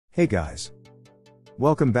Hey guys!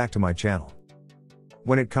 Welcome back to my channel.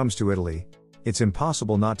 When it comes to Italy, it's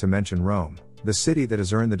impossible not to mention Rome, the city that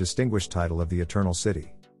has earned the distinguished title of the Eternal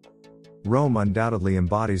City. Rome undoubtedly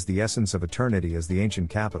embodies the essence of eternity as the ancient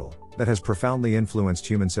capital that has profoundly influenced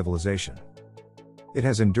human civilization. It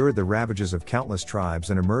has endured the ravages of countless tribes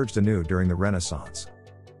and emerged anew during the Renaissance.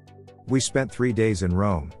 We spent 3 days in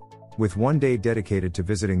Rome, with 1 day dedicated to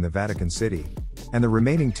visiting the Vatican City, and the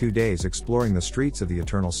remaining 2 days exploring the streets of the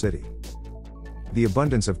Eternal City. The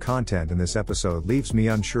abundance of content in this episode leaves me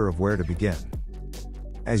unsure of where to begin.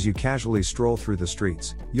 As you casually stroll through the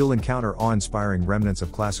streets, you'll encounter awe-inspiring remnants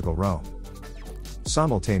of classical Rome.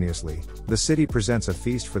 Simultaneously, the city presents a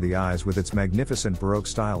feast for the eyes with its magnificent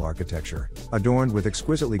Baroque-style architecture, adorned with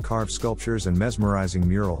exquisitely carved sculptures and mesmerizing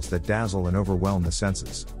murals that dazzle and overwhelm the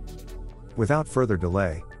senses. Without further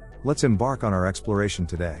delay, let's embark on our exploration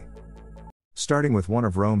today. Starting with one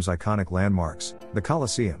of Rome's iconic landmarks, the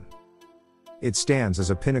Colosseum. It stands as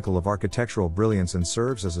a pinnacle of architectural brilliance and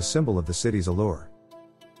serves as a symbol of the city's allure.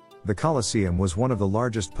 The Colosseum was one of the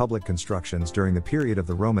largest public constructions during the period of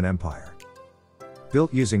the Roman Empire.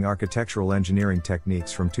 Built using architectural engineering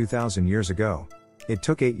techniques from 2,000 years ago, it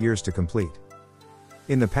took 8 years to complete.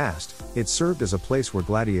 In the past, it served as a place where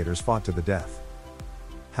gladiators fought to the death.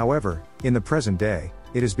 However, in the present day,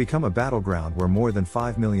 it has become a battleground where more than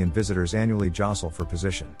 5 million visitors annually jostle for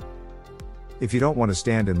position. If you don't want to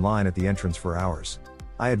stand in line at the entrance for hours,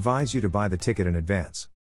 I advise you to buy the ticket in advance.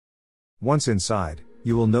 Once inside,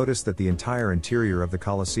 you will notice that the entire interior of the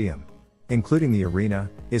Colosseum, including the arena,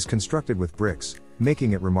 is constructed with bricks,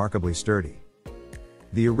 making it remarkably sturdy.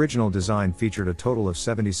 The original design featured a total of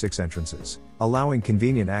 76 entrances, allowing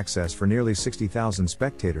convenient access for nearly 60,000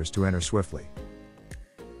 spectators to enter swiftly.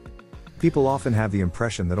 People often have the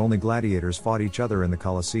impression that only gladiators fought each other in the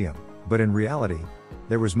Colosseum, but in reality,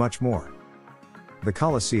 there was much more. The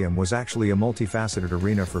Colosseum was actually a multifaceted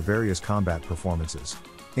arena for various combat performances,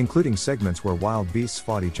 including segments where wild beasts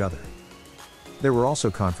fought each other. There were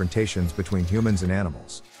also confrontations between humans and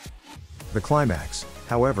animals. The climax,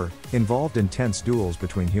 however, involved intense duels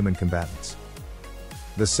between human combatants.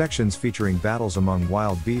 The sections featuring battles among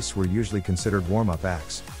wild beasts were usually considered warm-up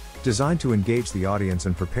acts, designed to engage the audience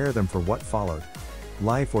and prepare them for what followed: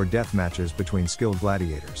 life or death matches between skilled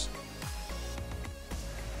gladiators.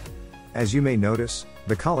 As you may notice,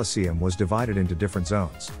 the Colosseum was divided into different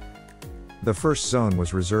zones. The first zone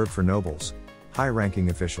was reserved for nobles,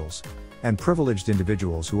 high-ranking officials, and privileged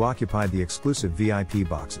individuals who occupied the exclusive VIP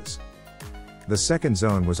boxes. The second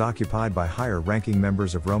zone was occupied by higher-ranking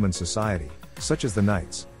members of Roman society, such as the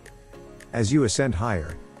knights. As you ascend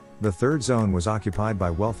higher, the third zone was occupied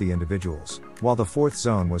by wealthy individuals, while the fourth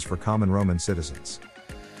zone was for common Roman citizens.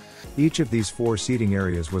 Each of these 4 seating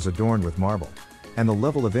areas was adorned with marble, and the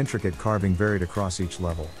level of intricate carving varied across each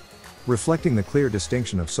level, reflecting the clear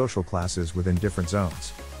distinction of social classes within different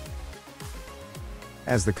zones.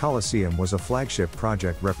 As the Colosseum was a flagship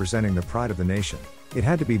project representing the pride of the nation, it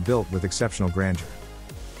had to be built with exceptional grandeur.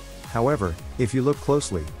 However, if you look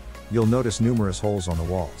closely, you'll notice numerous holes on the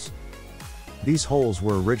walls. These holes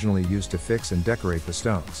were originally used to fix and decorate the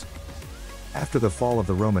stones. After the fall of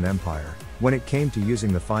the Roman Empire, when it came to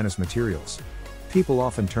using the finest materials, people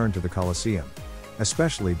often turned to the Colosseum,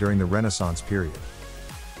 especially during the Renaissance period.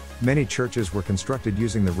 Many churches were constructed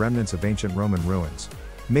using the remnants of ancient Roman ruins,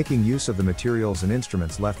 making use of the materials and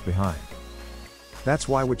instruments left behind. That's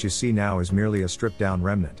why what you see now is merely a stripped-down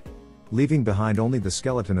remnant, leaving behind only the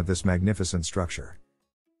skeleton of this magnificent structure.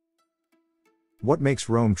 What makes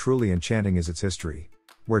Rome truly enchanting is its history,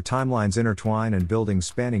 where timelines intertwine and buildings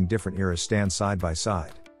spanning different eras stand side by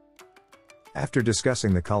side. After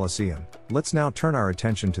discussing the Colosseum, let's now turn our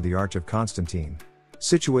attention to the Arch of Constantine,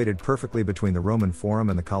 situated perfectly between the Roman Forum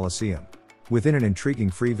and the Colosseum, within an intriguing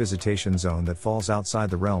free visitation zone that falls outside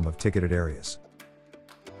the realm of ticketed areas.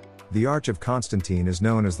 The Arch of Constantine is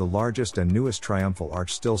known as the largest and newest triumphal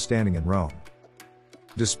arch still standing in Rome.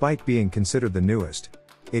 Despite being considered the newest,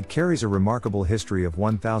 it carries a remarkable history of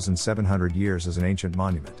 1,700 years as an ancient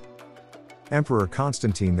monument. Emperor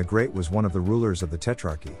Constantine the Great was one of the rulers of the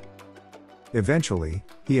Tetrarchy. Eventually,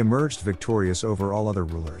 he emerged victorious over all other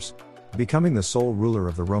rulers, becoming the sole ruler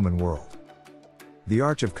of the Roman world. The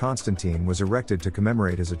Arch of Constantine was erected to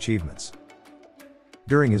commemorate his achievements.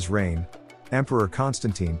 During his reign, Emperor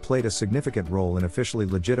Constantine played a significant role in officially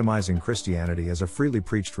legitimizing Christianity as a freely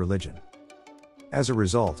preached religion. As a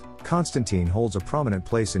result, Constantine holds a prominent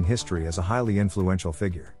place in history as a highly influential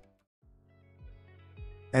figure.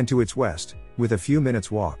 And to its west, with a few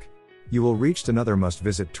minutes walk, you will reach another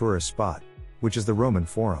must-visit tourist spot, which is the Roman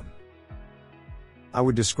Forum. I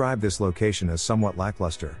would describe this location as somewhat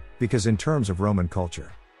lackluster, because in terms of Roman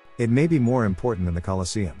culture, It may be more important than the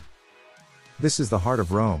Colosseum. This is the heart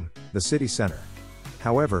of Rome, the city center.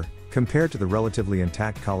 However, compared to the relatively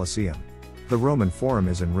intact Colosseum, the Roman Forum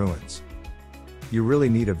is in ruins. You really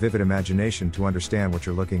need a vivid imagination to understand what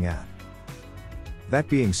you're looking at. That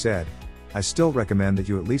being said, I still recommend that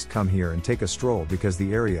you at least come here and take a stroll because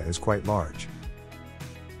the area is quite large.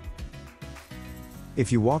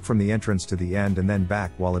 If you walk from the entrance to the end and then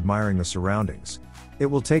back while admiring the surroundings, it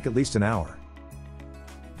will take at least an hour.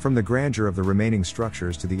 From the grandeur of the remaining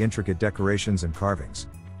structures to the intricate decorations and carvings,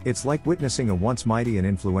 it's like witnessing a once mighty and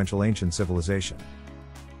influential ancient civilization.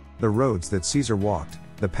 The roads that Caesar walked,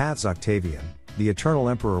 the paths Octavian, the eternal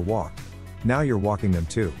emperor walked, now you're walking them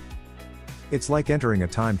too. It's like entering a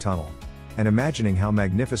time tunnel, and imagining how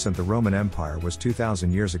magnificent the Roman Empire was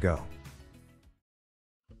 2,000 years ago.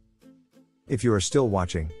 If you are still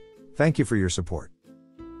watching, thank you for your support.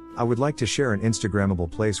 I would like to share an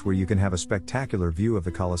Instagrammable place where you can have a spectacular view of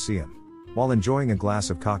the Colosseum, while enjoying a glass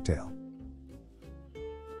of cocktail.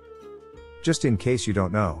 Just in case you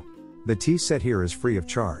don't know, the tea set here is free of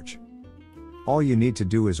charge. All you need to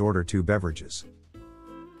do is order 2 beverages.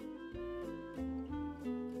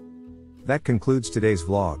 That concludes today's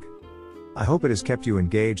vlog. I hope it has kept you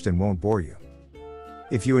engaged and won't bore you.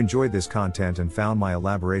 If you enjoyed this content and found my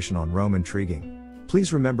elaboration on Rome intriguing,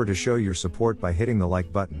 please remember to show your support by hitting the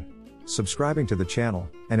like button, subscribing to the channel,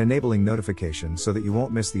 and enabling notifications so that you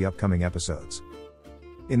won't miss the upcoming episodes.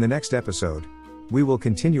 In the next episode, we will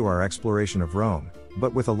continue our exploration of Rome,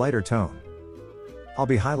 but with a lighter tone. I'll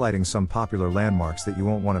be highlighting some popular landmarks that you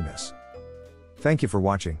won't want to miss. Thank you for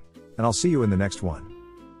watching, and I'll see you in the next one.